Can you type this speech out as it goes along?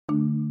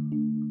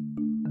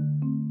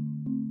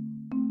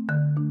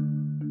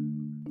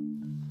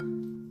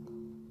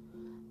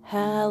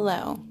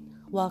Hello,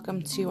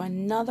 welcome to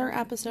another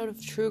episode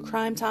of True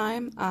Crime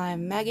Time.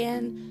 I'm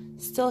Megan,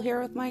 still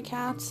here with my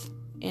cats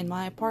in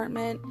my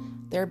apartment.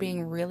 They're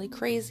being really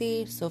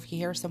crazy, so if you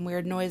hear some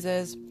weird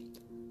noises,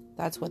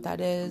 that's what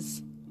that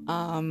is.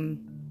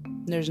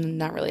 There's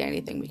not really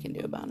anything we can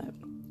do about it.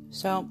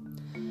 So,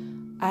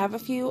 I have a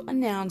few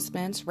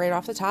announcements right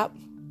off the top.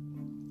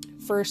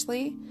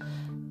 Firstly,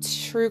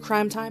 True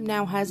Crime Time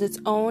now has its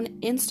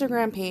own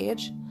Instagram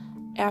page.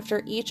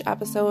 After each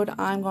episode,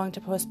 I'm going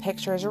to post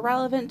pictures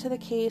relevant to the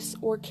case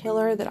or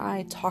killer that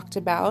I talked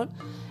about.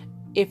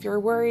 If you're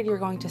worried you're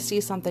going to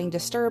see something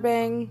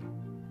disturbing,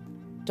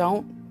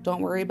 don't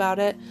worry about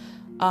it.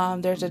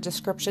 There's a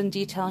description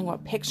detailing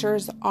what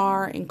pictures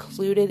are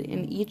included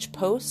in each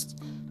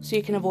post, so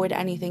you can avoid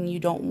anything you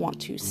don't want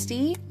to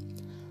see.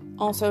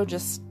 Also,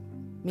 just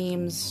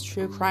memes,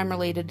 true crime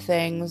related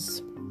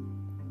things,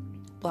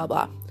 blah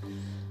blah.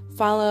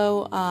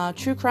 Follow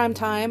True Crime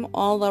Time,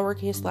 all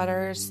lowercase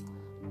letters,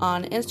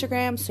 on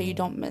Instagram so you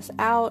don't miss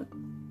out.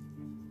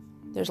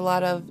 There's a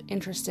lot of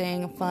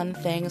interesting, fun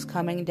things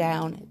coming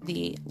down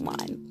the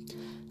line.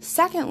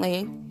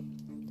 Secondly,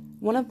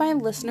 one of my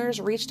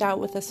listeners reached out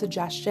with a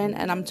suggestion,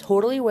 and I'm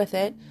totally with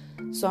it,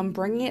 so I'm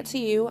bringing it to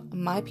you,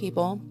 my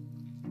people.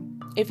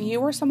 If you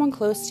or someone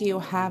close to you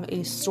have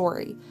a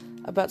story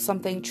about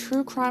something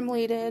true crime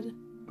related,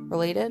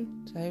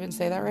 did I even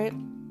say that right?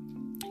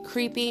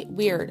 Creepy,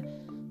 weird,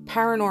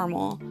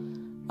 paranormal,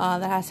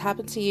 that has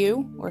happened to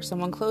you or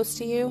someone close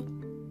to you,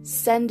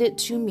 send it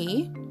to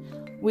me.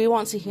 We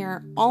want to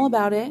hear all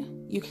about it.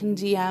 You can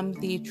DM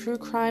the True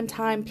Crime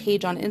Time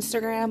page on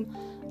Instagram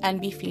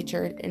and be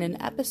featured in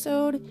an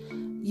episode.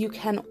 You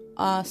can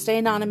stay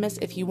anonymous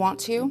if you want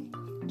to.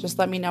 Just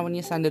let me know when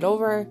you send it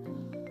over.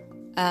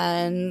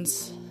 And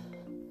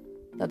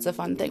that's a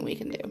fun thing we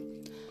can do.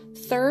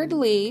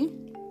 Thirdly,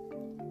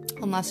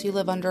 unless you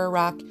live under a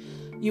rock,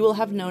 you will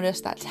have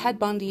noticed that Ted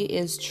Bundy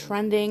is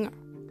trending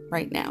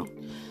right now.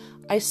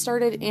 I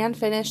started and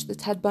finished the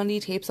Ted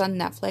Bundy tapes on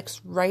Netflix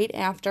right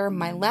after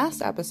my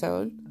last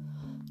episode.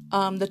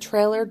 The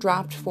trailer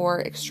dropped for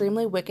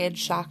Extremely Wicked,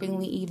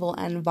 Shockingly Evil,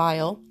 and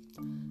Vile,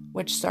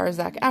 which stars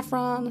Zac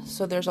Efron,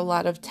 so there's a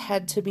lot of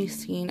Ted to be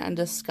seen and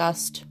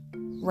discussed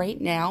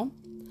right now.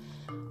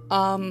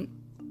 I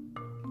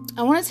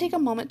want to take a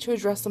moment to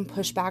address some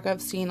pushback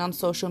I've seen on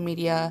social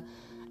media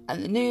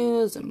and the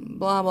news and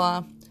blah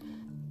blah.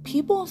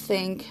 People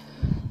think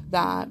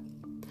that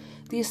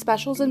these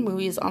specials and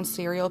movies on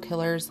serial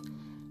killers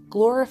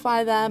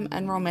glorify them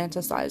and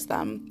romanticize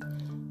them.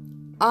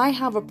 I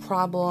have a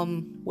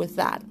problem with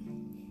that.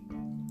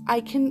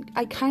 I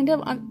kind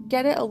of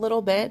get it a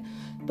little bit,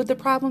 but the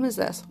problem is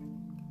this.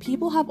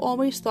 People have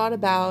always thought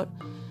about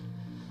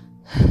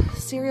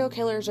serial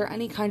killers or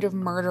any kind of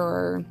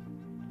murderer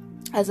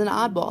as an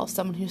oddball,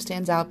 someone who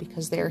stands out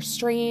because they're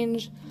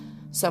strange,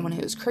 someone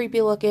who's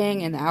creepy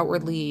looking and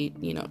outwardly,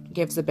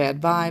 gives a bad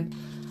vibe.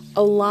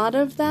 A lot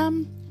of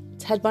them,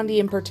 Ted Bundy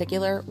in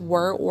particular,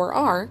 were or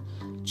are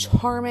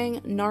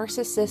charming,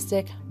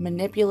 narcissistic,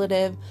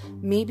 manipulative,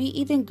 maybe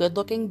even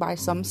good-looking by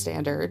some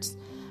standards,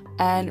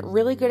 and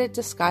really good at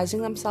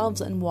disguising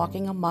themselves and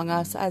walking among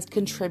us as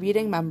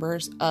contributing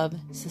members of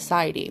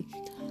society.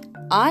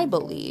 I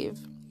believe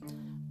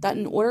that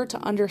in order to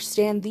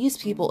understand these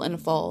people in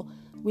full,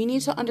 we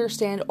need to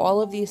understand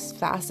all of these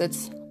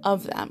facets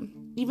of them,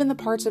 even the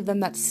parts of them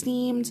that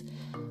seemed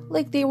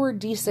like they were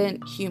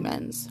decent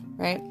humans,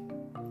 right?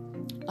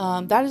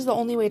 That is the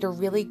only way to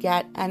really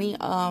get any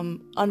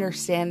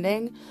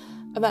understanding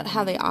about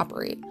how they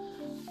operate.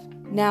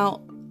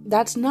 Now,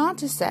 that's not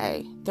to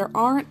say there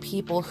aren't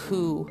people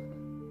who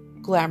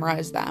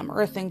glamorize them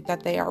or think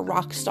that they are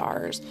rock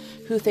stars,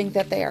 who think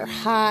that they are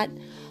hot,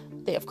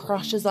 they have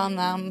crushes on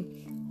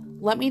them.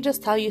 Let me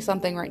just tell you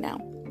something right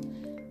now.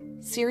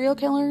 Serial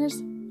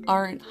killers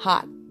aren't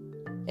hot,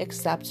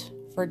 except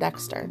for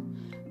Dexter.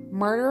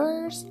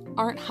 Murderers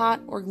aren't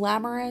hot or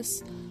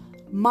glamorous.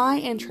 My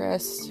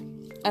interest,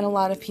 and a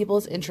lot of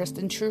people's interest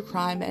in true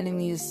crime and in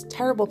these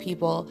terrible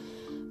people,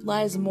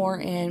 lies more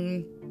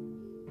in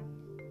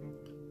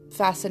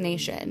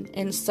fascination,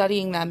 in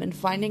studying them and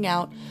finding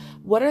out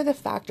what are the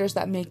factors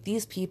that make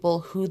these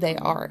people who they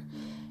are.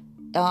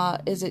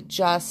 Is it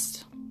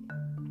just,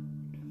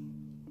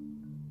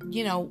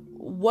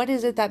 what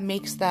is it that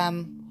makes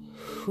them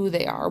who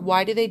they are?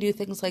 Why do they do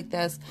things like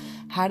this?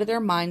 How do their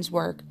minds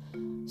work?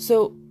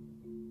 So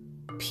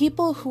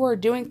people who are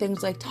doing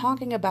things like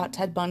talking about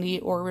Ted Bundy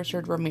or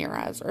Richard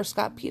Ramirez or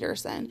Scott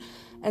Peterson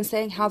and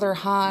saying how they're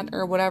hot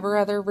or whatever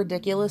other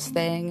ridiculous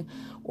thing,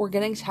 or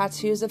getting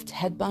tattoos of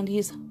Ted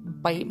Bundy's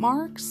bite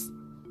marks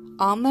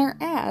on their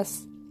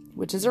ass,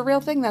 which is a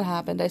real thing that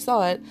happened, I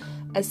saw it,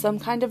 as some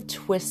kind of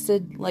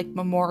twisted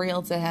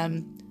memorial to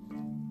him.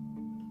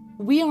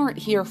 We aren't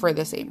here for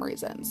the same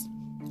reasons.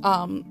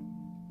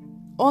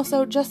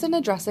 Also, just in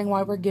addressing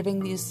why we're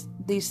giving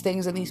these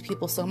things and these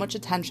people so much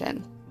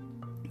attention,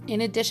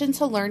 in addition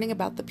to learning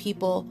about the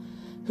people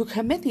who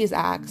commit these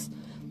acts,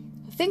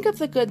 Think of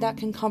the good that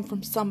can come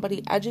from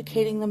somebody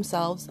educating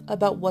themselves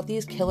about what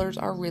these killers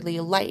are really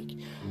like.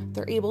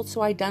 They're able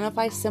to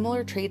identify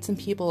similar traits in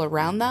people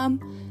around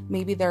them.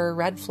 Maybe there are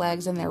red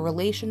flags in their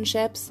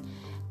relationships.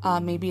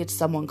 Maybe it's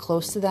someone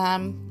close to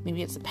them.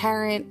 Maybe it's a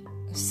parent,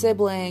 a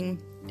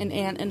sibling, an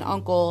aunt, an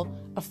uncle,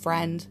 a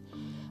friend.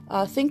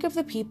 Think of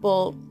the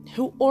people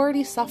who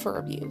already suffer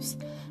abuse,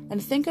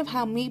 and think of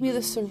how maybe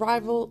the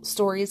survival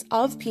stories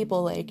of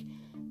people like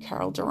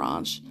Carol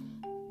Durant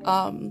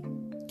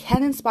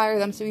can inspire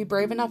them to be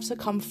brave enough to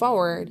come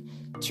forward,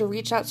 to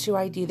reach out to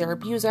ID their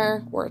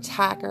abuser or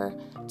attacker,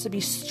 to be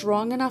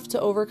strong enough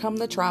to overcome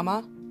the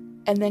trauma,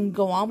 and then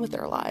go on with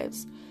their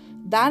lives.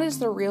 That is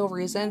the real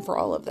reason for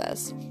all of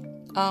this.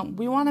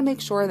 We want to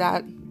make sure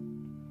that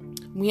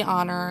we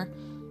honor,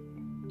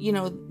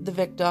 the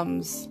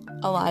victims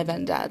alive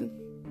and dead.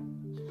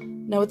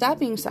 Now, with that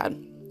being said,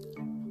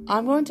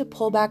 I'm going to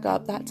pull back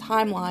up that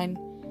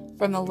timeline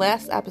from the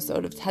last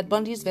episode of Ted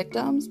Bundy's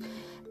victims,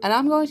 and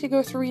I'm going to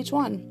go through each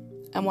one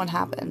and what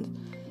happened.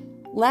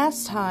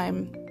 Last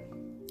time,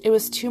 it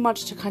was too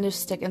much to kind of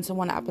stick into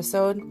one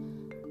episode,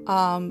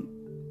 and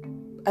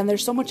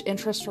there's so much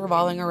interest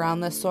revolving around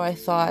this, so I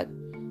thought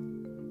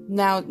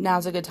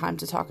now's a good time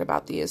to talk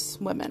about these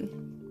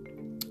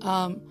women.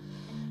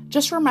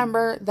 Just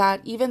remember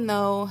that even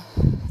though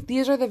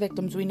these are the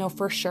victims we know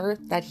for sure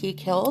that he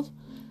killed,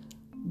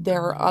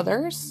 there are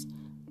others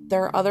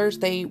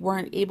they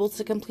weren't able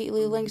to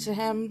completely link to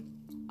him.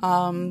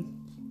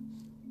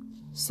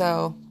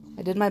 So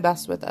I did my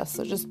best with this,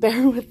 so just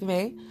bear with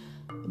me.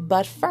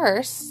 But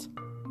first,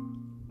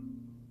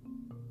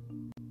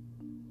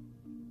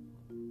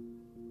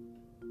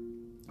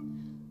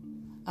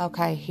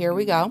 okay, here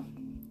we go.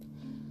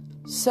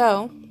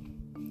 So,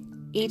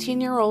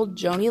 18-year-old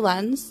Joni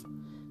Lenz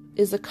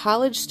is a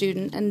college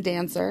student and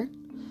dancer.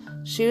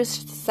 She was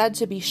said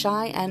to be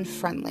shy and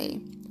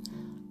friendly.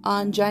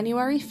 On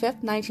January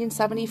 5th,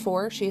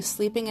 1974, she is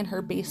sleeping in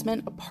her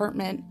basement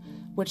apartment,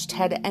 which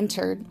Ted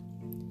entered.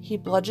 He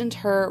bludgeoned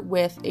her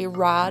with a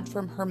rod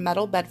from her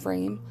metal bed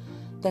frame,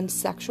 then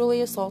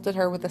sexually assaulted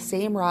her with the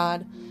same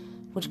rod,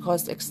 which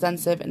caused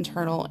extensive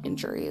internal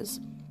injuries.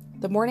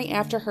 The morning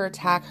after her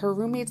attack, her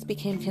roommates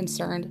became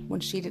concerned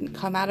when she didn't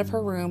come out of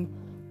her room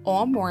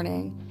all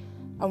morning,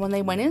 and when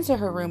they went into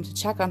her room to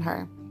check on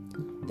her,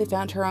 they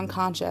found her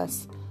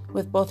unconscious,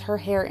 with both her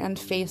hair and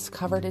face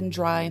covered in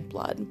dry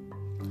blood.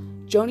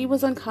 Joni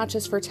was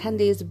unconscious for 10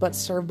 days but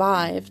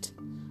survived,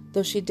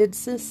 though she did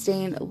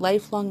sustain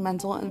lifelong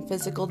mental and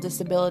physical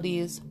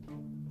disabilities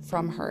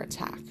from her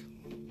attack.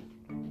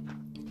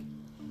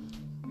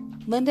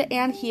 Linda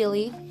Ann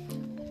Healy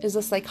is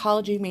a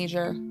psychology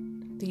major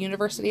at the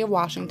University of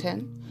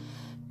Washington.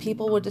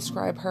 People would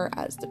describe her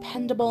as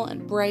dependable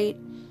and bright.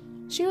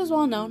 She was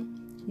well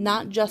known,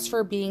 not just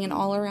for being an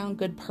all-around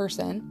good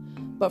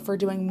person, but for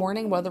doing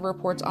morning weather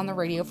reports on the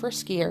radio for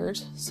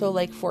skiers, so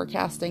like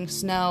forecasting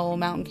snow,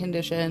 mountain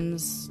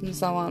conditions, and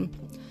so on.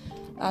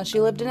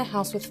 She lived in a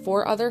house with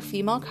 4 other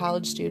female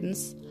college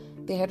students.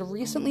 They had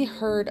recently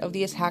heard of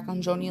the attack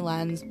on Joni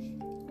Lenz,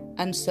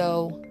 and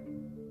so,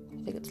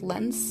 I think it's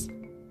Lenz?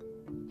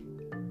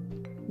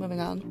 Moving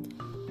on.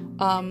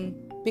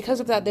 Because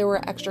of that, they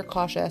were extra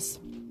cautious.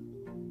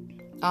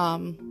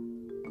 They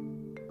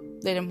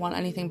didn't want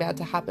anything bad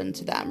to happen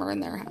to them or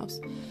in their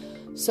house.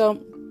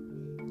 So,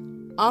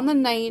 on the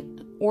night,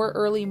 or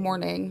early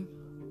morning,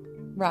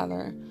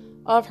 rather,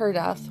 of her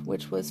death,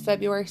 which was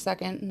February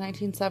 2nd,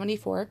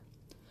 1974,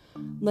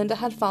 Linda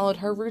had followed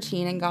her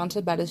routine and gone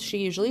to bed as she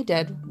usually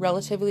did,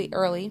 relatively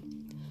early.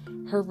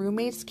 Her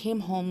roommates came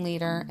home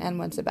later and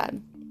went to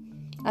bed.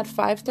 At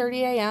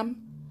 5:30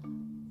 a.m.,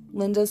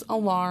 Linda's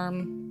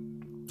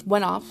alarm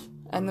went off,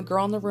 and the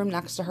girl in the room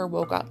next to her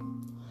woke up,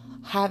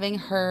 having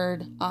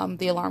heard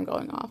the alarm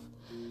going off.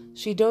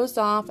 She dozed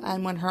off,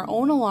 and when her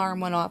own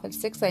alarm went off at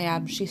 6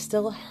 a.m., she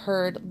still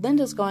heard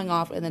Linda's going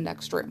off in the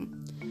next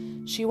room.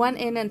 She went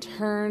in and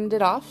turned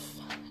it off,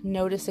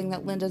 noticing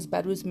that Linda's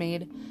bed was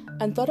made,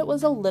 and thought it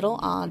was a little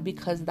odd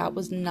because that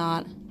was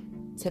not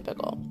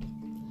typical.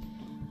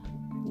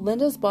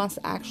 Linda's boss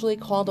actually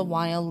called a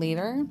while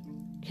later,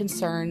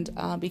 concerned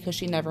because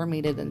she never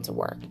made it into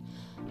work.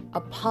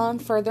 Upon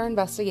further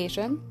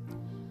investigation,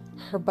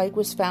 her bike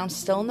was found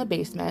still in the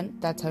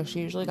basement. That's how she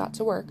usually got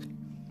to work.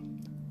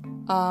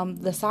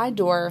 The side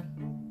door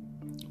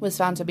was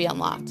found to be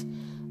unlocked.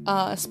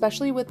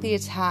 Especially with the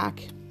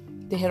attack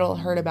they had all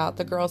heard about,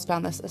 the girls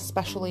found this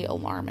especially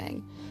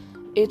alarming.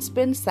 It's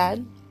been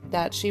said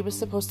that she was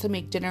supposed to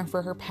make dinner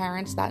for her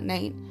parents that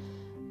night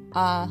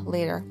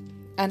later,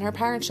 and her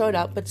parents showed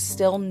up, but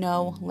still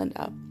no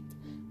Linda.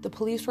 The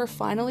police were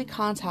finally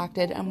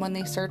contacted, and when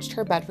they searched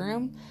her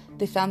bedroom,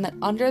 they found that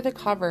under the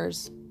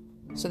covers,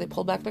 so they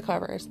pulled back the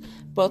covers,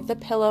 both the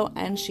pillow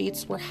and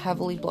sheets were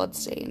heavily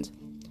bloodstained.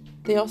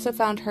 They also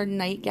found her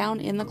nightgown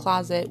in the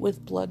closet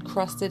with blood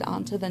crusted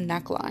onto the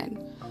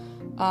neckline.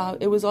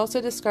 It was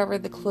also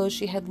discovered the clothes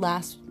she had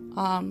last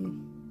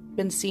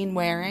been seen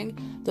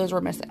wearing, those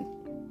were missing.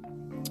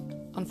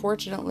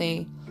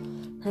 Unfortunately,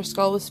 her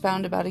skull was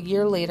found about a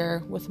year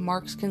later with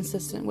marks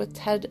consistent with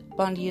Ted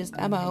Bundy's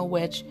MO,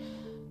 which,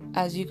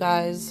 as you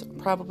guys are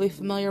probably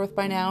familiar with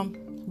by now,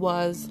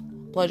 was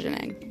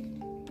bludgeoning.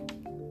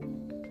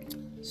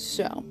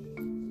 So,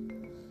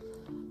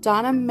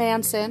 Donna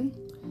Manson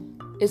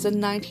is a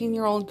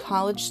 19-year-old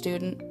college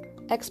student,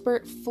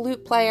 expert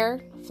flute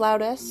player,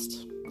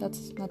 flautist,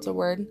 that's a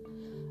word,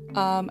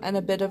 and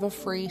a bit of a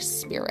free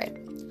spirit.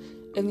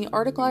 In the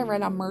article I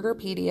read on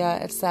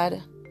Murderpedia, it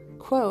said,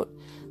 quote,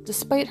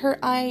 despite her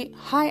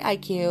high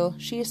IQ,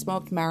 she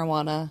smoked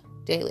marijuana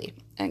daily,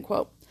 end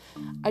quote.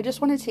 I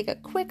just want to take a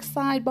quick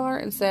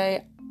sidebar and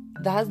say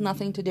that has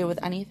nothing to do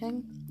with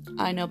anything.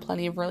 I know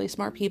plenty of really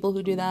smart people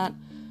who do that.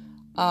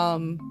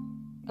 And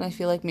I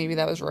feel like maybe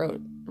that was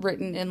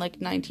written in like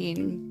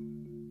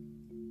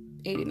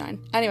 1989.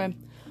 Anyway,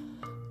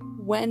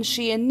 when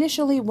she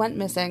initially went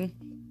missing,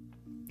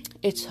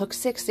 it took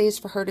 6 days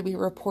for her to be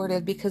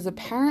reported because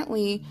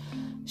apparently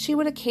she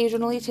would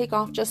occasionally take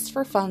off just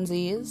for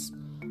funsies.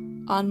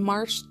 On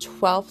March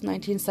 12,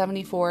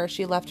 1974,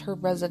 she left her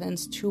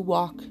residence to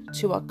walk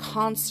to a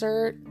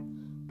concert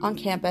on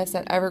campus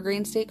at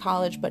Evergreen State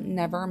College, but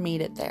never made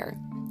it there.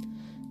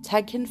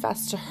 Ted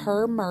confessed to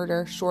her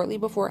murder shortly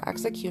before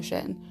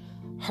execution.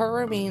 Her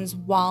remains,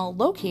 while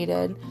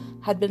located,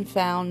 had been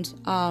found,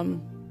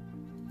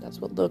 that's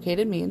what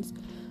located means,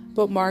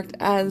 but marked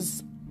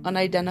as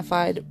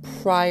unidentified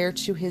prior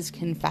to his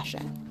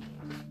confession.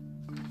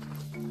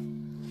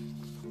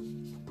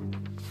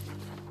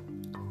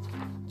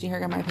 Do you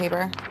hear my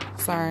paper?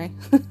 Sorry.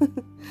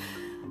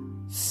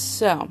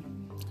 So,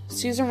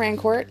 Susan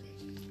Rancourt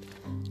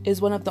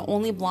is one of the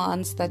only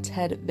blondes that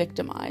Ted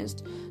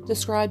victimized.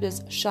 Described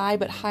as shy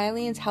but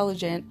highly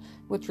intelligent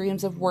with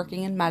dreams of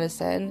working in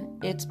medicine,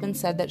 it's been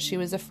said that she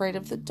was afraid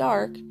of the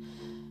dark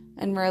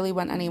and rarely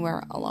went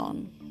anywhere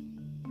alone.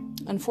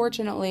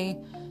 Unfortunately,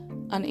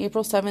 on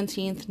April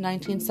 17th,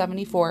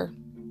 1974,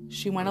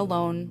 she went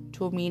alone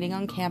to a meeting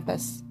on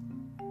campus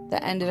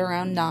that ended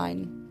around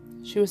 9.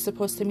 She was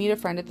supposed to meet a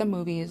friend at the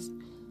movies,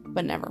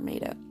 but never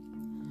made it.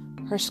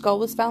 Her skull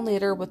was found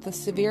later with a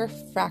severe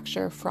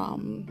fracture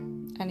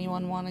from,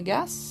 anyone want to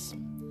guess?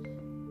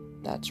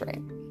 That's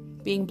right,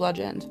 being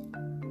bludgeoned.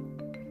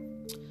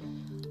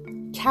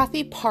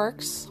 Kathy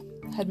Parks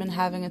had been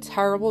having a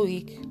terrible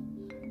week.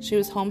 She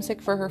was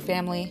homesick for her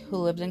family, who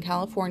lived in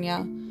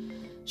California.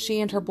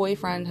 She and her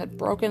boyfriend had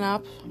broken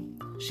up.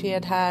 She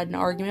had had an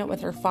argument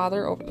with her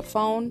father over the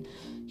phone.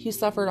 He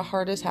suffered a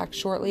heart attack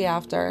shortly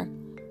after,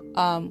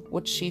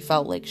 which she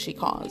felt like she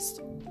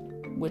caused,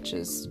 which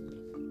is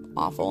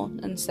awful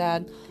and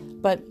sad.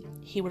 But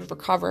he would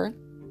recover.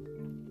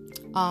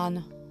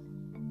 On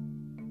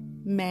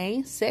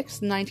May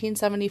 6,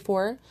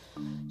 1974,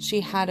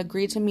 she had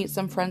agreed to meet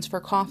some friends for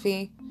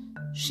coffee.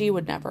 She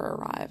would never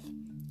arrive.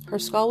 Her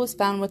skull was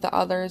found with the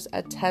others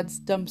at Ted's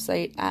dump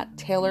site at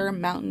Taylor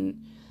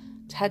Mountain.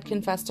 Ted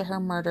confessed to her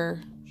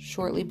murder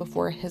shortly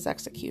before his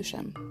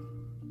execution.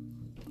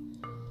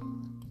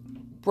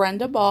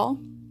 Brenda Ball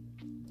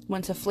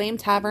went to Flame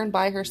Tavern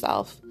by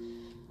herself.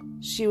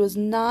 She was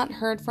not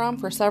heard from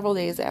for several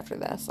days after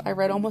this. I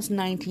read almost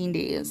 19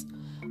 days.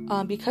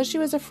 Because she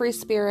was a free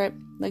spirit,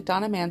 like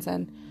Donna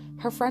Manson,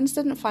 her friends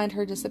didn't find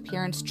her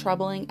disappearance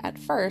troubling at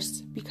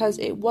first because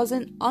it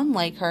wasn't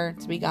unlike her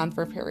to be gone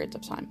for periods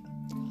of time.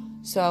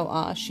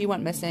 So she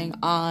went missing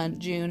on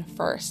June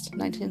 1st,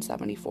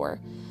 1974.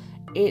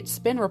 It's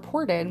been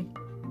reported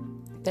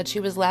that she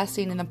was last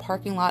seen in the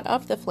parking lot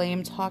of the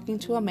Flame talking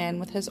to a man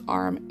with his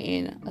arm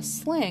in a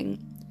sling.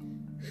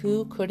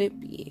 Who could it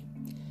be?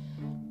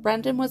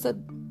 Brenda was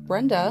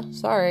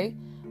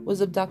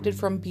abducted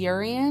from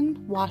Burien,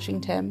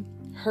 Washington.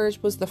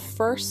 Hers was the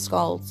first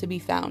skull to be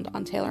found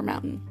on Taylor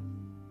Mountain.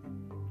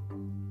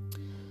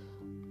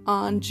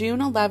 On June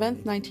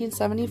 11th,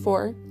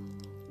 1974,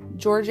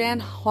 Georgianne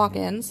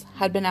Hawkins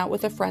had been out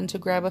with a friend to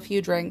grab a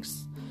few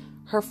drinks.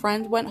 Her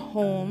friend went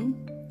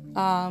home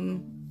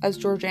as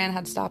Georgianne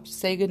had stopped to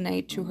say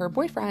goodnight to her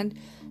boyfriend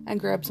and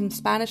grabbed some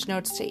Spanish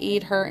notes to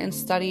aid her in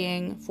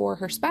studying for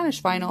her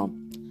Spanish final.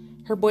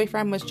 Her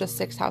boyfriend was just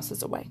 6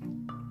 houses away.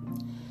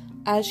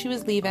 As she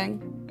was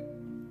leaving,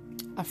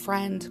 a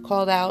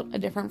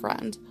different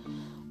friend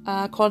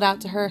called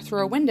out to her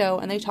through a window,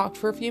 and they talked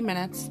for a few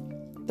minutes.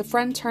 The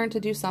friend turned to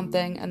do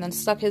something and then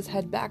stuck his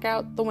head back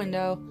out the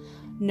window,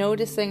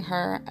 noticing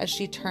her as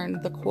she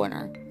turned the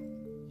corner.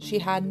 She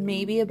had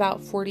maybe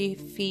about 40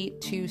 feet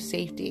to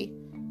safety,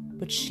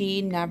 but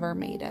she never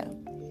made it.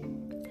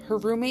 Her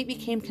roommate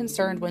became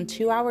concerned when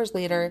 2 hours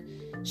later,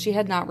 she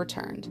had not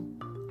returned.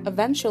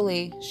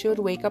 Eventually, she would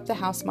wake up the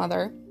house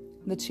mother.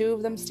 The two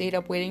of them stayed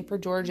up waiting for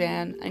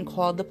Georgianne and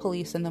called the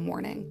police in the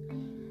morning.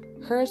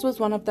 Hers was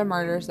one of the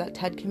murders that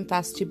Ted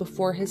confessed to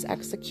before his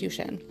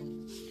execution.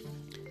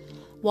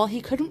 While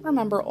he couldn't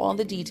remember all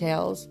the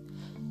details,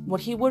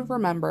 what he would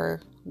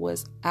remember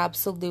was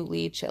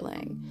absolutely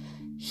chilling.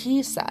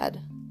 He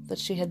said that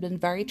she had been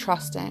very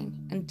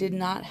trusting and did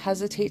not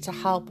hesitate to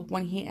help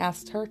when he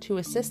asked her to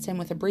assist him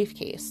with a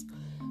briefcase.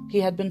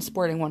 He had been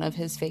sporting one of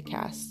his fake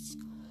casts.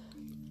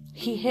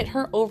 He hit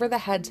her over the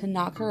head to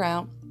knock her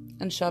out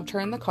and shoved her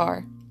in the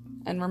car.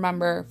 And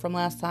remember from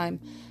last time,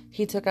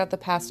 He took out the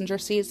passenger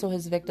seat so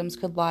his victims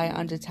could lie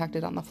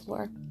undetected on the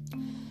floor.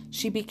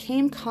 She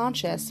became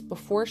conscious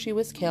before she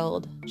was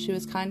killed. She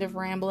was kind of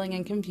rambling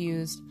and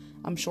confused,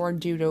 I'm sure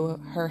due to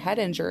her head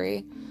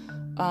injury.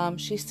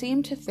 She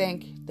seemed to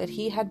think that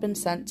he had been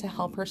sent to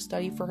help her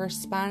study for her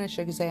Spanish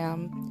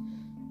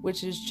exam,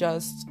 which is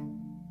just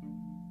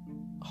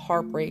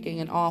heartbreaking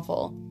and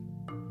awful.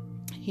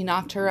 He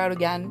knocked her out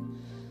again,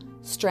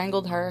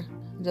 strangled her,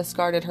 and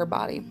discarded her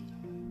body.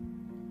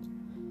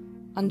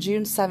 On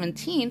June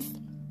 17th,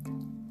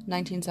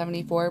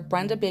 1974,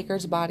 Brenda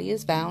Baker's body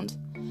is found.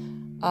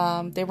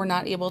 They were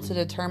not able to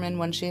determine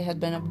when she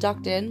had been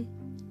abducted.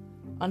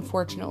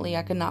 Unfortunately,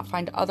 I could not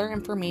find other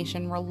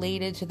information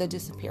related to the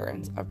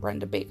disappearance of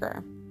Brenda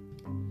Baker.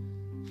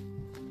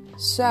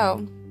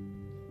 So,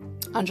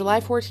 on July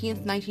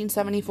 14th,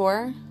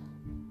 1974,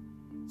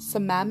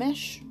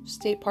 Sammamish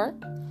State Park,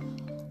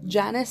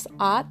 Janice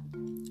Ott,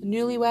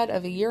 newlywed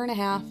of a year and a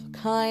half,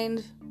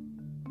 kind,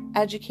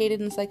 educated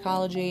in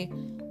psychology,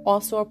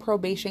 also a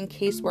probation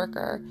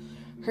caseworker.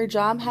 Her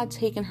job had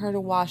taken her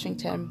to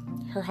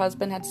Washington. Her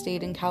husband had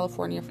stayed in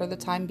California for the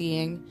time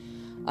being.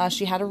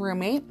 She had a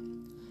roommate.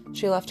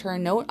 She left her a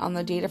note on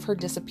the date of her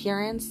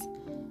disappearance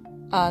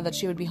that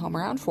she would be home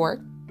around 4.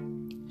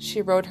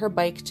 She rode her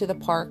bike to the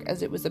park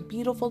as it was a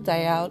beautiful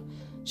day out.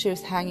 She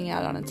was hanging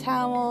out on a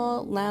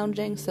towel,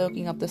 lounging,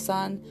 soaking up the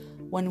sun,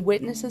 when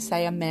witnesses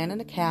say a man in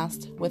a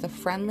cast with a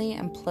friendly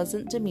and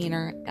pleasant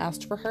demeanor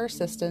asked for her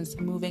assistance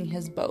moving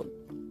his boat.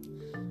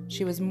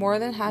 She was more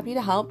than happy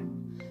to help,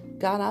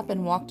 got up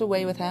and walked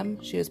away with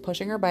him. She was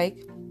pushing her bike,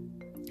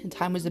 and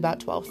time was about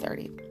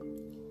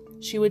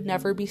 12:30. She would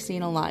never be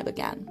seen alive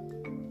again.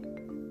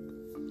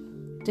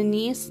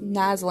 Denise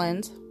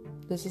Naslund,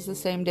 this is the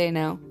same day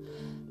now,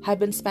 had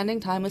been spending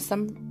time with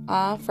some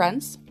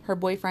friends, her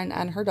boyfriend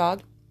and her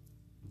dog.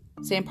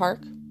 Same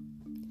park.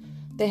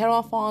 They had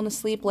all fallen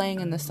asleep laying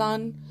in the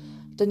sun.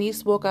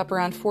 Denise woke up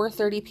around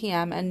 4:30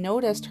 p.m. and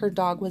noticed her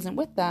dog wasn't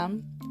with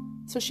them,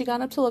 so she got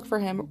up to look for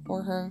him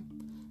or her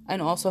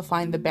and also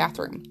find the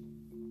bathroom.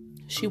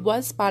 She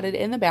was spotted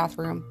in the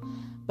bathroom,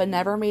 but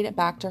never made it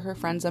back to her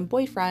friends and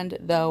boyfriend,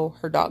 though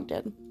her dog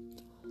did.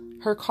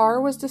 Her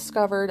car was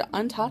discovered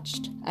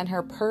untouched, and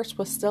her purse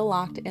was still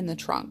locked in the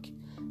trunk.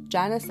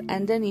 Janice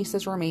and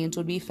Denise's remains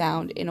would be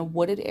found in a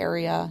wooded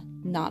area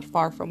not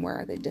far from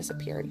where they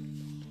disappeared.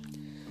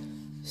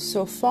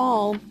 So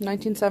fall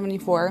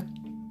 1974,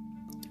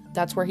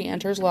 that's where he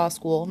enters law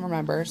school,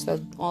 remember, so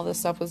all this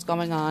stuff was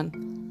going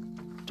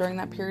on during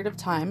that period of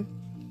time.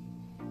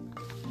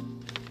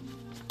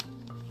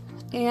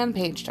 And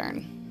page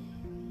turn.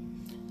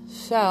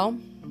 So,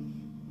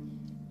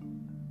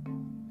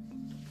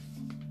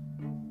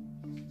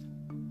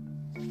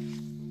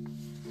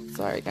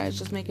 sorry guys,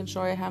 just making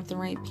sure I have the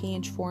right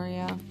page for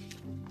you.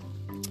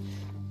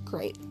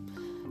 Great.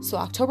 So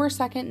October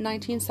 2nd,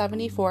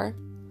 1974,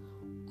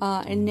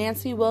 in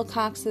Nancy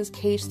Wilcox's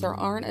case, there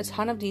aren't a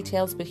ton of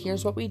details, but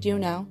here's what we do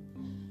know.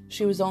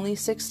 She was only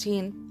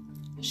 16.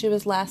 She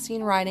was last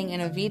seen riding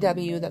in a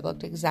VW that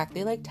looked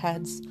exactly like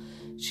Ted's.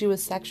 She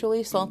was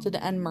sexually assaulted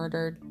and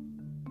murdered.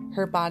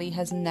 Her body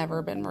has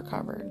never been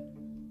recovered.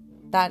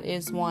 That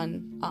is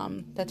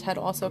one that Ted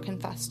also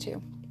confessed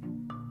to.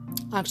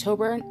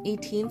 October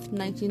 18th,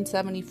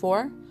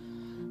 1974,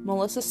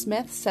 Melissa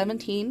Smith,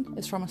 17,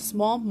 is from a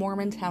small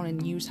Mormon town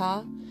in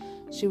Utah.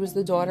 She was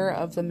the daughter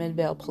of the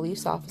Midvale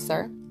police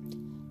officer.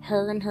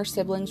 Her and her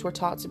siblings were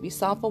taught to be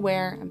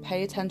self-aware and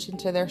pay attention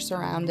to their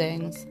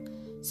surroundings.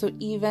 So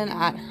even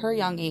at her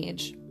young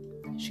age,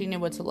 she knew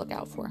what to look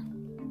out for.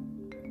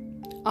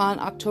 On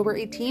October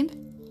 18th,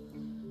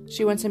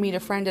 she went to meet a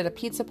friend at a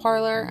pizza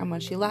parlor, and when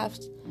she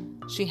left,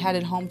 she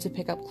headed home to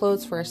pick up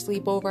clothes for a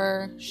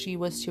sleepover she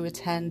was to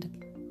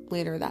attend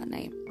later that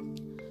night.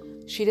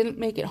 She didn't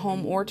make it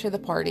home or to the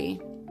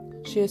party.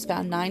 She was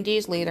found 9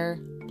 days later,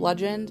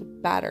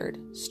 bludgeoned, battered,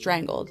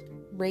 strangled,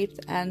 raped,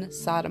 and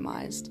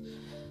sodomized.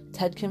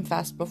 Ted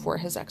confessed before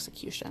his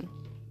execution.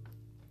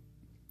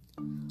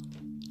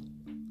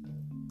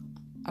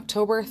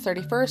 October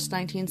 31st,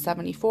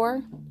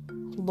 1974,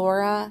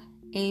 Laura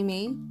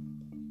Amy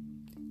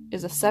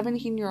is a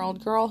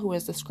 17-year-old girl who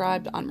is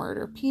described on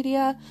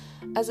Murderpedia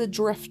as a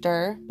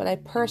drifter, but I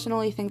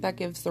personally think that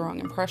gives the wrong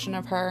impression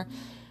of her.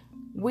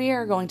 We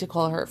are going to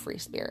call her a free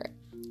spirit.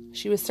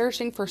 She was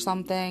searching for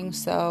something,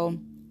 so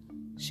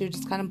she would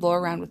just kind of blow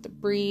around with the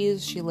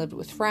breeze. She lived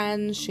with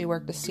friends. She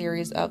worked a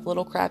series of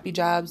little crappy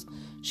jobs.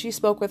 She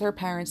spoke with her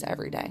parents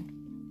every day.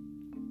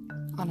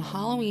 On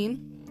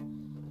Halloween,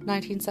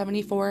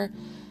 1974,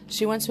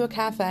 she went to a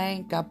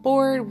cafe, got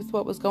bored with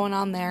what was going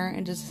on there,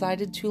 and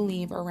decided to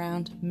leave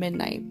around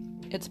midnight.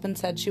 It's been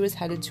said she was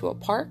headed to a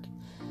park.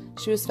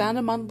 She was found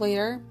a month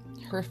later,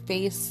 her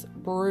face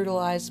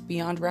brutalized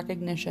beyond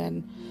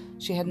recognition.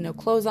 She had no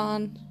clothes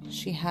on.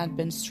 She had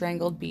been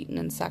strangled, beaten,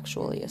 and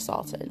sexually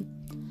assaulted.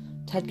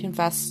 Ted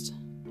confessed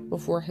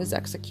before his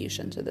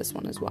execution to this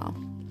one as well.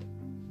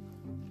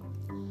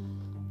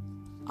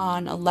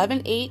 On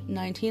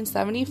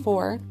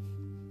 11/8/1974,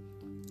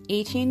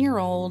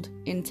 18-year-old,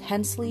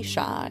 intensely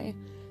shy,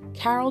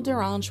 Carol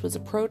DeRange was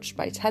approached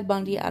by Ted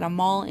Bundy at a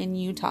mall in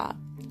Utah,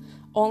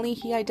 only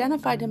he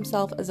identified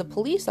himself as a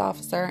police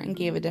officer and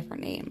gave a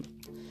different name.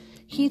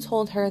 He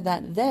told her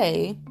that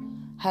they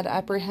had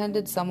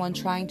apprehended someone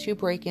trying to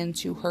break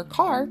into her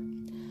car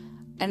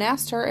and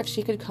asked her if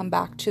she could come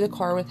back to the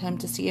car with him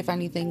to see if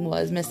anything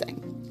was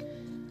missing.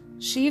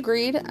 She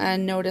agreed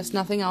and noticed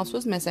nothing else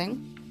was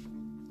missing.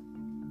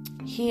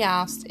 He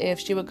asked if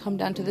she would come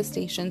down to the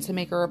station to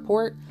make a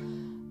report,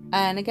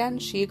 and again,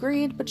 she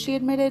agreed, but she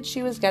admitted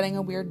she was getting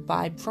a weird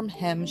vibe from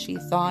him. She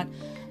thought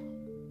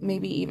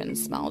maybe even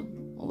smelled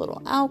a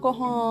little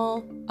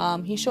alcohol.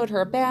 He showed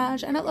her a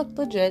badge, and it looked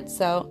legit,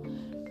 so,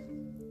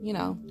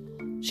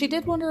 she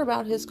did wonder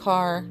about his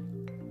car,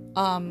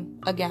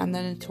 again,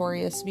 the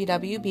notorious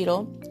VW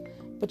Beetle,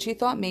 but she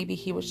thought maybe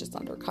he was just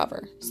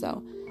undercover.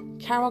 So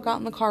Carol got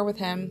in the car with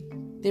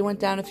him. They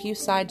went down a few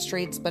side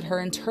streets, but her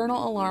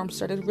internal alarm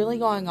started really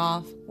going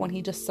off when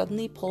he just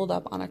suddenly pulled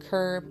up on a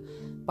curb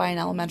by an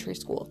elementary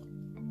school.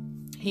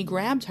 He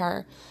grabbed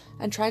her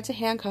and tried to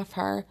handcuff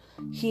her.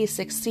 He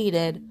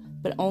succeeded,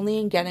 but only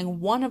in getting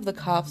one of the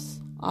cuffs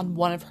on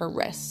one of her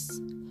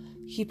wrists.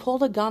 He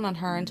pulled a gun on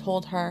her and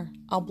told her,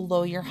 "I'll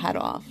blow your head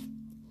off."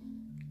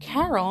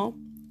 Carol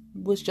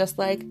was just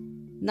like,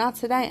 "Not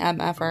today,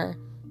 MFer."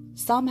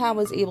 Somehow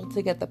was able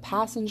to get the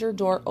passenger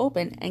door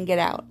open and get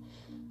out.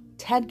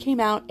 Ted came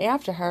out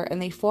after her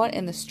and they fought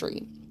in the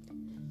street.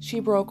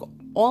 She broke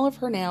all of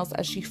her nails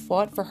as she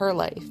fought for her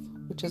life,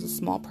 which is a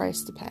small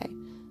price to pay.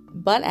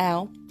 But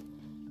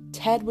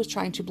Ted was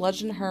trying to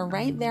bludgeon her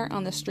right there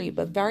on the street,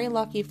 but very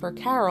lucky for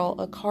Carol,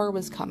 a car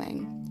was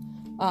coming.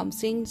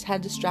 Seeing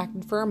Ted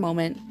distracted for a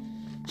moment,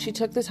 she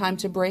took the time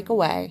to break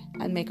away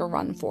and make a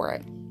run for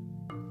it.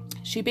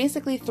 She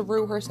basically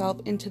threw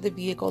herself into the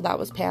vehicle that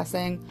was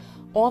passing,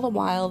 all the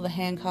while the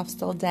handcuffs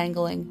still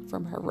dangling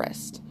from her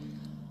wrist.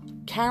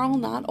 Carol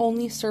not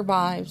only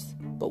survives,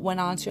 but went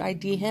on to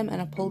ID him in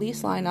a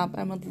police lineup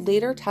and would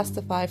later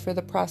testify for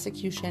the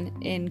prosecution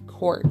in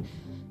court,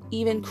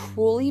 even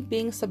cruelly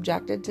being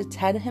subjected to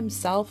Ted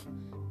himself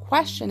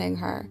questioning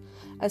her,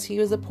 as he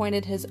was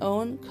appointed his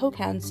own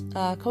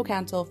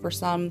co-counsel for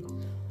some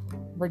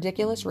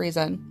ridiculous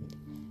reason.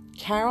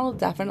 Carol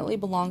definitely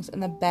belongs in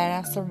the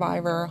Badass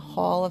Survivor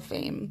Hall of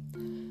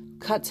Fame.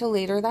 Cut to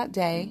later that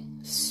day,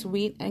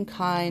 sweet and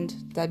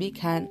kind Debbie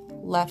Kent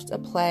left a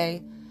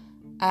play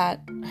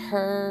at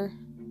her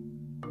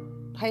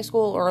high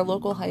school or a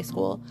local high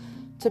school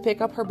to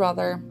pick up her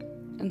brother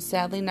and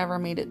sadly never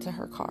made it to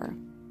her car.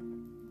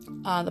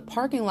 The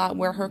parking lot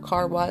where her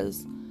car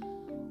was,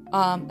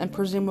 and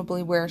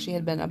presumably where she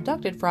had been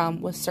abducted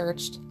from, was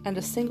searched and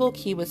a single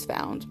key was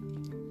found.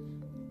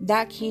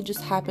 That key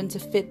just happened to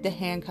fit the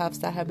handcuffs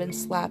that had been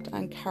slapped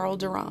on Carol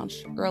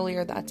DeRange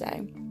earlier that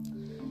day.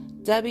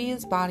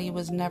 Debbie's body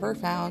was never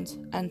found,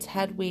 and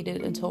Ted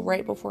waited until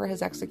right before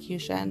his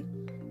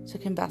execution to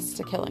confess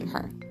to killing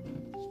her.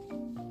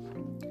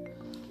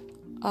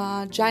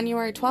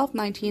 January 12th,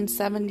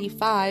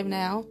 1975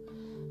 now,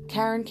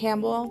 Karen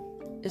Campbell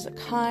is a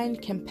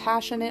kind,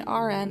 compassionate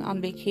RN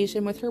on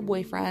vacation with her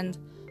boyfriend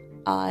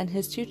and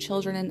his 2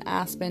 children in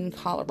Aspen,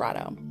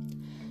 Colorado.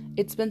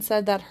 It's been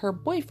said that her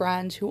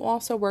boyfriend, who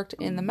also worked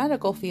in the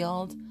medical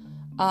field,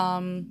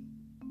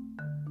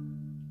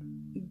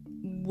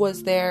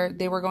 was there.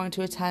 They were going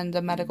to attend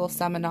a medical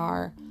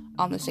seminar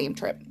on the same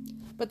trip,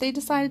 but they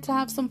decided to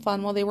have some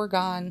fun while they were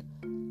gone.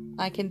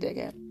 I can dig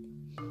it.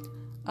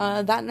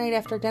 That night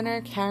after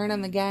dinner, Karen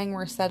and the gang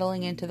were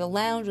settling into the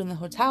lounge in the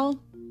hotel,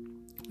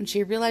 and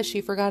she realized she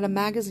forgot a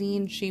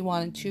magazine she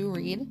wanted to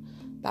read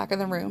back in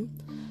the room,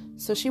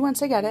 so she went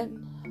to get it,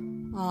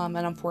 and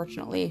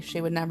unfortunately, she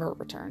would never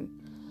return.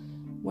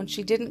 When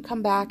she didn't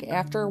come back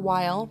after a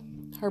while,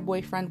 her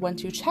boyfriend went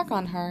to check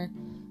on her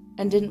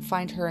and didn't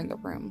find her in the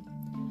room.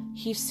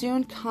 He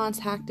soon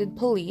contacted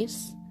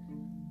police,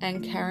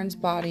 and Karen's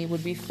body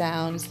would be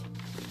found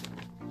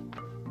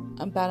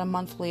about a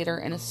month later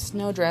in a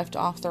snowdrift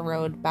off the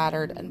road,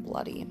 battered and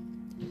bloody.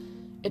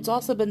 It's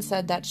also been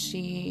said that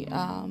she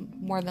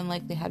more than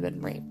likely had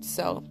been raped.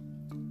 So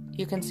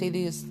you can see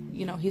these,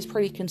 he's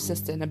pretty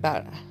consistent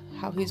about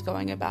how he's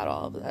going about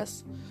all of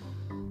this.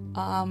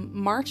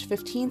 March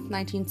 15th,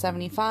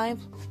 1975,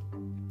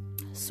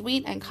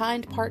 sweet and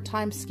kind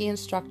part-time ski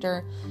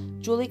instructor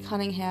Julie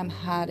Cunningham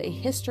had a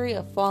history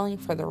of falling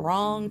for the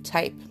wrong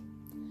type.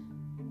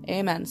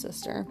 Amen,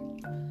 sister.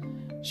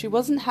 She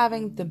wasn't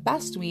having the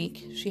best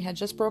week. She had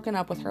just broken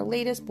up with her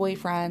latest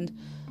boyfriend.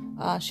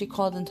 She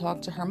called and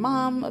talked to her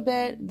mom a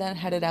bit, then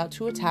headed out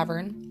to a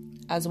tavern,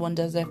 as one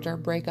does after a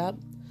breakup,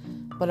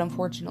 but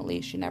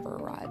unfortunately she never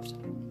arrived.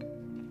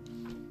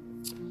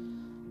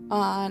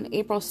 On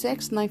April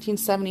 6,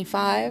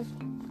 1975,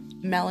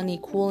 Melanie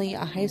Cooley,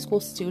 a high school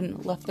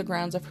student, left the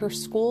grounds of her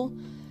school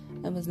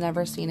and was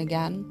never seen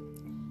again.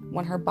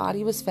 When her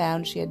body was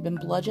found, she had been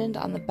bludgeoned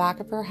on the back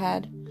of her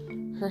head,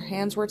 her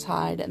hands were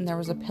tied, and there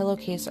was a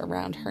pillowcase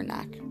around her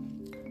neck.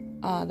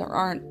 There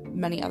aren't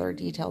many other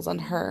details on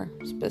her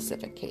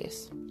specific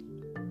case.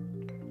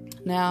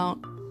 Now,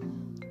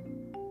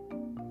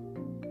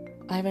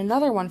 I have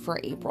another one for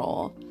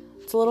April.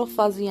 it's a little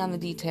fuzzy on the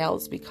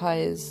details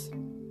because,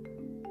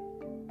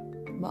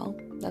 well,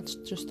 that's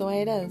just the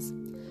way it is.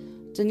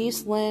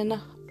 Denise Lynn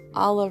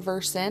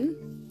Oliverson,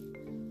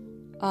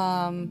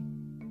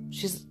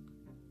 she's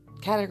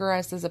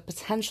categorized as a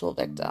potential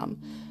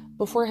victim.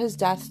 Before his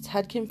death,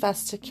 Ted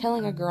confessed to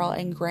killing a girl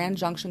in Grand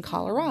Junction,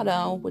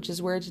 Colorado, which is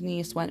where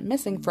Denise went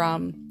missing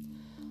from.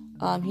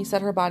 He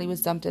said her body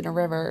was dumped in a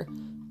river.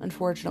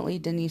 Unfortunately,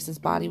 Denise's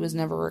body was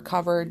never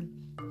recovered.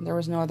 There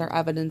was no other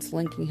evidence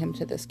linking him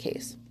to this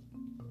case.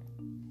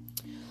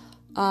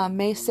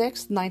 May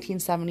 6,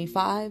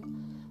 1975,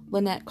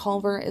 Lynette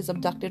Culver is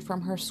abducted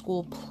from her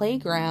school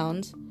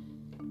playground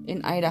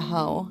in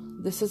Idaho.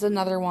 This is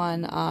another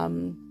one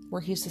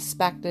where he's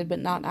suspected but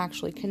not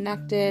actually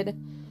connected.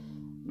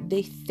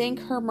 They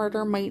think her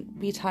murder might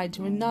be tied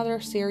to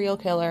another serial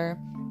killer,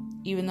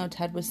 even though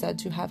Ted was said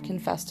to have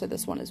confessed to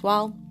this one as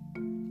well.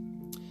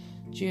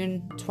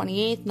 June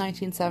 28,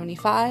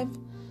 1975,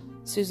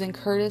 Susan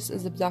Curtis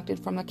is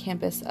abducted from the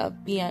campus of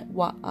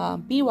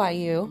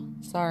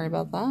BYU. Sorry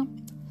about that.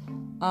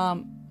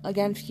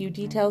 Again, few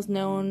details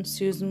known.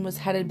 Susan was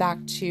headed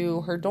back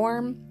to her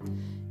dorm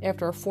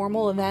after a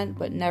formal event,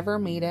 but never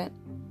made it.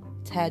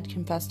 Ted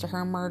confessed to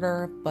her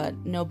murder, but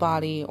no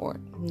body or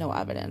no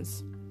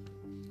evidence.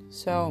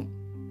 So,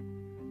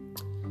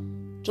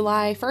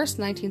 July 1st,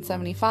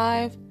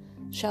 1975,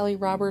 Shelley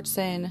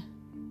Robertson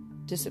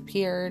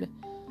disappeared.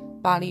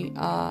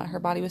 Her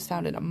body was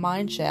found in a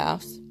mine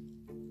shaft.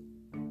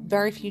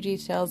 Very few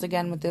details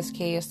again with this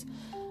case.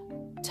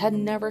 Ted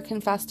never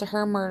confessed to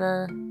her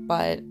murder,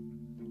 but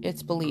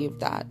it's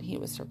believed that he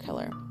was her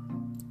killer.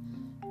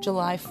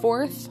 July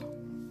 4th,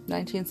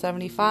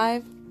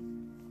 1975,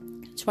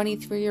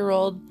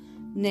 23-year-old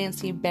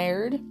Nancy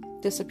Baird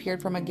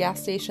disappeared from a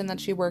gas station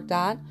that she worked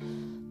at.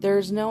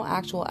 There's no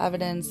actual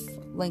evidence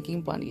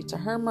linking Bundy to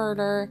her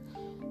murder,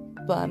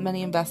 but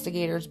many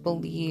investigators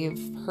believe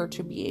her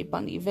to be a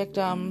Bundy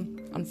victim.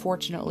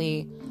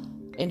 Unfortunately,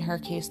 in her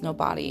case, no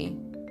body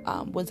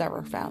was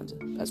ever found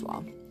as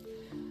well.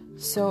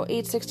 So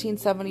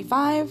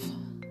 8/16/75,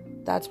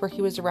 that's where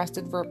he was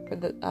arrested for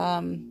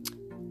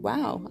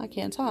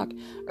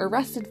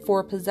arrested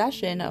for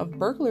possession of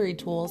burglary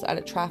tools at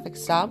a traffic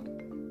stop.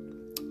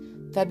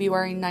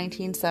 February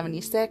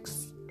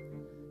 1976,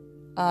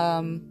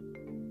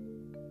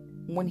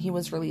 when he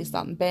was released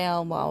on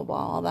bail, blah, blah,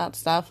 all that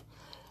stuff.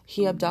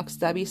 He abducts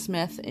Debbie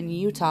Smith in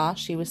Utah.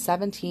 She was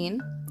 17.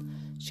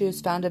 She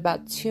was found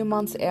about 2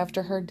 months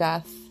after her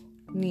death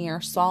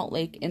near Salt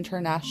Lake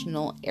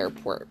International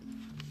Airport.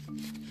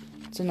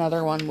 It's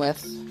another one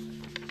with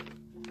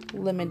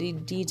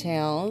limited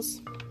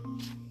details.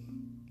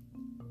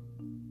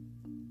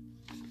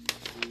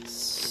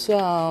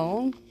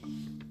 So,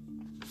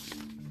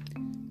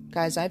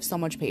 guys, I have so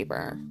much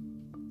paper.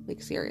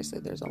 Like, seriously,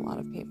 there's a lot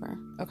of paper.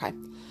 Okay.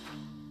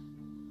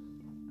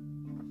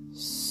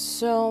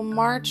 So,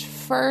 March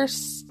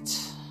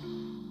 1st,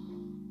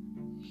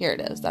 here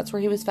it is. That's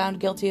where he was found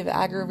guilty of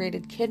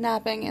aggravated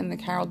kidnapping in the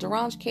Carol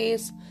Durant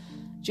case.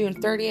 June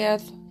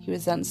 30th, he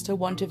was sentenced to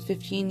 1 to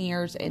 15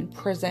 years in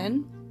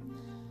prison.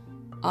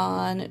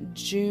 On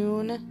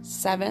June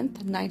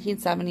 7th,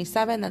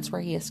 1977, that's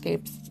where he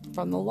escapes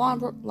from the law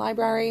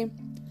library.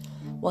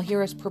 While he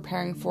was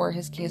preparing for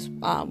his case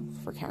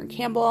for Karen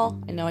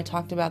Campbell. I know I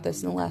talked about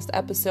this in the last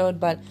episode,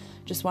 but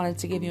just wanted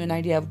to give you an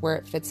idea of where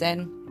it fits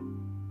in.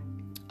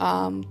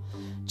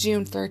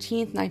 June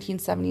 13th,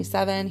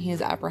 1977, he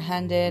is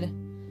apprehended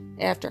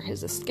after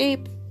his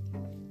escape.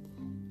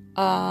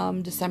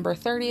 December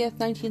 30th,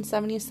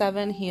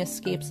 1977, he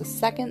escapes a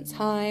second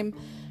time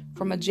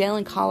from a jail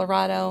in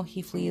Colorado.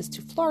 He flees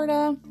to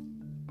Florida.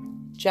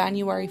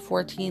 January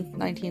 14th,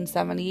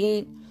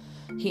 1978,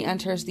 he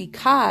enters the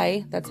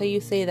Chi, that's how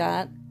you say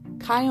that,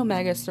 Chi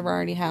Omega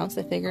sorority house.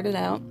 I figured it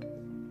out.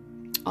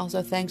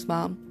 Also, thanks,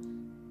 Mom.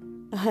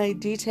 I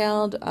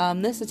detailed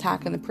this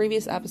attack in the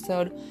previous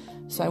episode,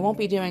 so I won't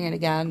be doing it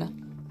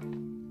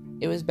again.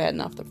 It was bad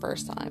enough the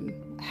first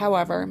time.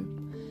 However,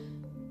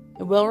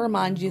 I will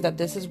remind you that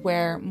this is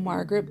where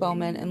Margaret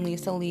Bowman and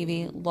Lisa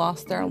Levy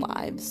lost their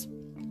lives.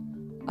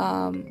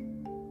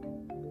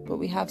 But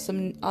we have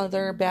some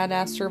other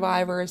badass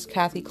survivors,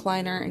 Kathy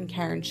Kleiner and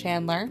Karen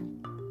Chandler.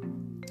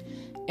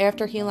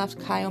 After he left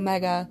Chi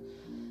Omega,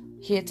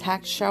 he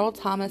attacked Cheryl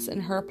Thomas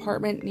in her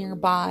apartment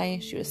nearby.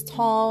 She was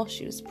tall,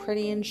 she was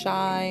pretty and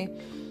shy.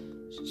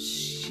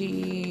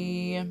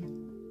 She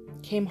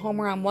came home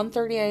around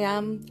 1:30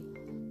 a.m.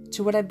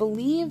 to what I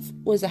believe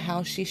was a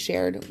house she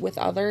shared with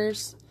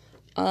others.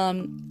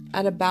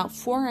 At about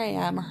 4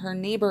 a.m., her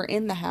neighbor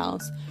in the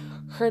house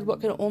heard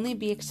what could only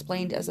be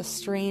explained as a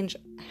strange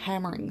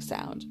hammering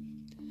sound.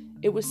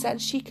 It was said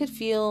she could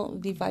feel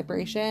the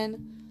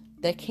vibration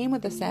that came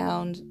with the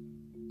sound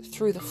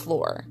through the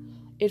floor.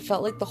 It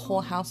felt like the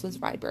whole house was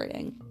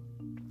vibrating.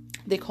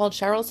 They called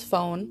Cheryl's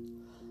phone.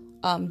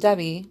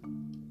 Debbie,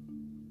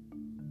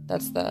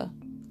 that's the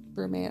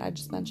roommate I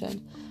just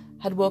mentioned,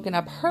 had woken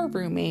up her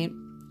roommate,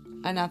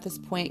 and at this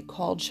point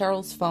called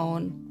Cheryl's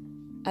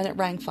phone, and it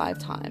rang 5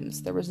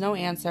 times. There was no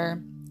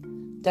answer.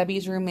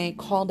 Debbie's roommate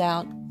called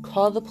out,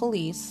 called the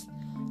police.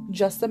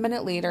 Just a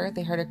minute later,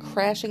 they heard a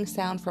crashing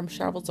sound from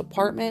Cheryl's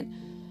apartment,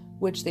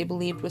 which they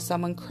believed was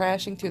someone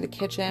crashing through the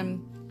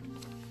kitchen.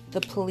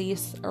 The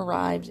police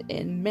arrived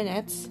in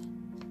minutes,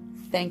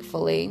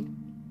 thankfully.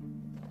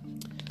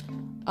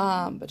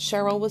 But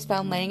Cheryl was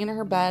found laying in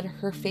her bed,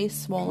 her face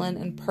swollen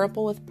and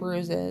purple with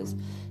bruises.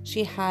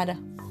 She had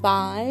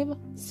 5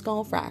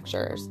 skull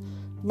fractures,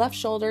 left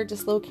shoulder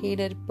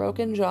dislocated,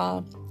 broken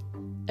jaw,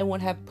 and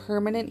would have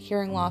permanent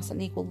hearing loss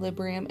and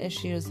equilibrium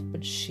issues,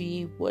 but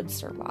she would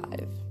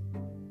survive.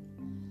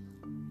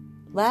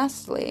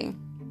 Lastly,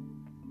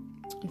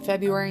 on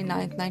February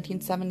 9th,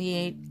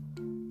 1978,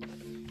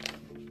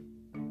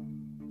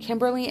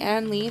 Kimberly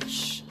Ann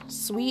Leach,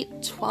 sweet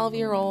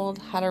 12-year-old,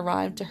 had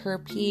arrived to her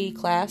PE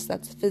class,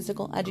 that's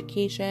physical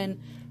education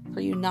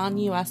for you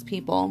non-US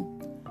people,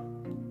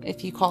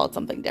 if you call it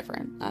something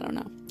different, I don't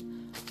know.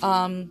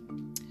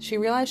 She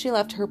realized she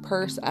left her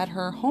purse at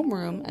her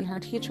homeroom, and her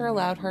teacher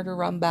allowed her to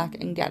run back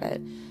and get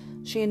it.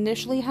 She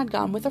initially had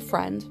gone with a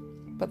friend,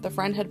 but the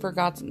friend had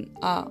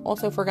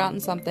also forgotten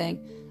something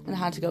and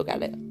had to go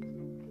get it.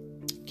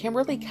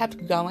 Kimberly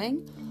kept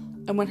going,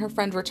 and when her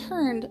friend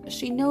returned,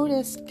 she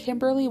noticed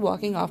Kimberly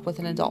walking off with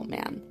an adult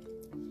man.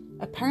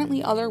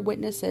 Apparently, other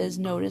witnesses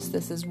noticed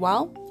this as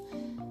well,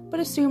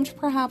 but assumed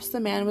perhaps the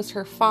man was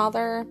her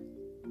father,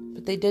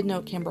 but they did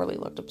note Kimberly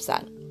looked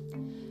upset.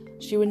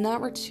 She would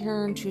not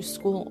return to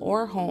school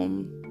or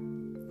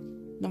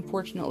home.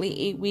 Unfortunately,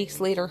 8 weeks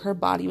later, her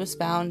body was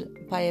found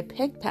by a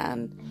pig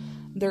pen.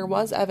 There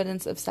was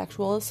evidence of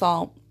sexual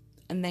assault,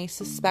 and they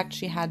suspect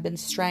she had been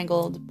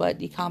strangled, but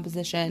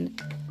decomposition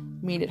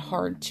made it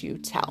hard to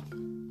tell.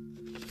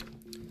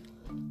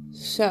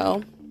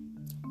 So,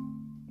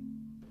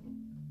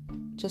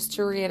 just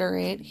to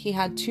reiterate, he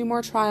had 2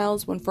 more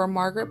trials, one for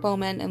Margaret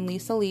Bowman and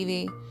Lisa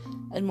Levy,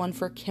 and one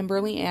for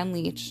Kimberly Ann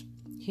Leach.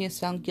 He is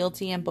found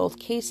guilty in both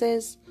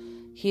cases.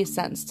 He is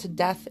sentenced to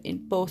death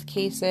in both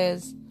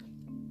cases,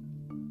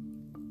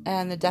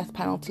 and the death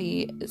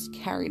penalty is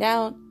carried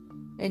out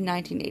in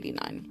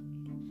 1989.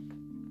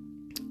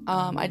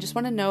 I just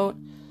want to note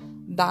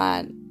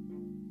that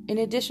in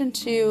addition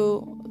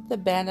to the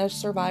banished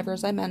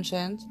survivors I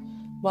mentioned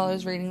while I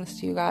was reading this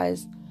to you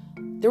guys,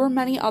 there were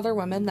many other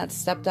women that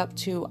stepped up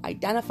to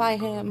identify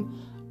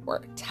him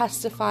or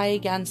testify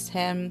against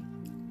him.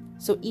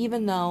 So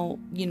even though,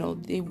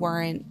 they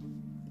weren't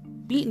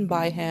beaten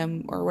by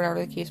him or whatever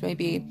the case may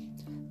be,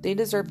 they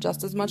deserve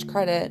just as much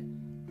credit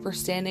for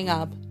standing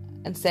up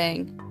and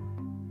saying,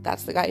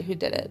 that's the guy who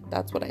did it.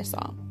 That's what I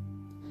saw.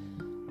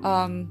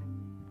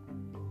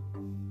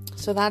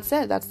 So that's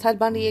it. That's Ted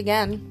Bundy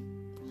again.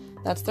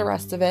 That's the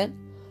rest of it.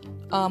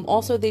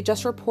 Also, they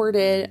just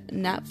reported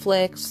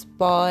Netflix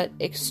bought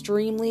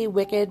Extremely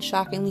Wicked,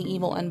 Shockingly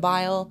Evil, and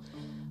Vile.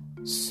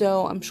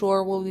 So I'm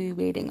sure we'll be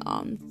waiting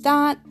on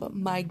that. But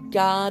my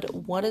God,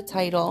 what a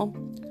title.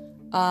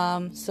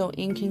 So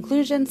in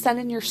conclusion, send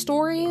in your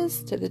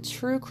stories to the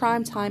True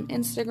Crime Time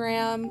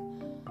Instagram.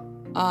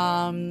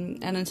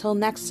 And until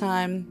next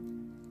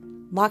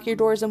time, lock your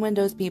doors and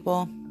windows,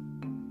 people.